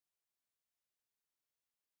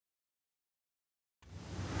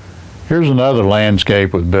Here's another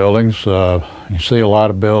landscape with buildings. You see a lot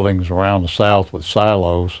of buildings around the south with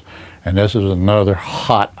silos, and this is another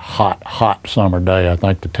hot summer day. I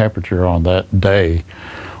think the temperature on that day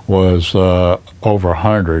was over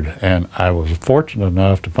 100, and I was fortunate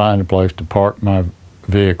enough to find a place to park my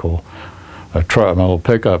vehicle, my little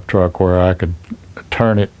pickup truck, where I could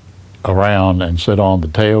turn it around and sit on the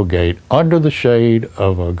tailgate under the shade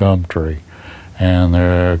of a gum tree. And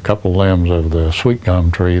there are a couple limbs of the sweet gum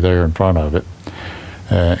tree there in front of it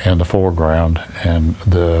in the foreground. And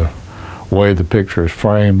the way the picture is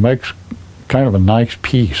framed makes kind of a nice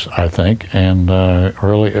piece, I think, and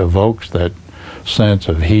really evokes that sense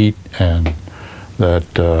of heat and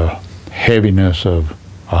that heaviness of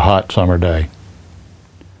a hot summer day.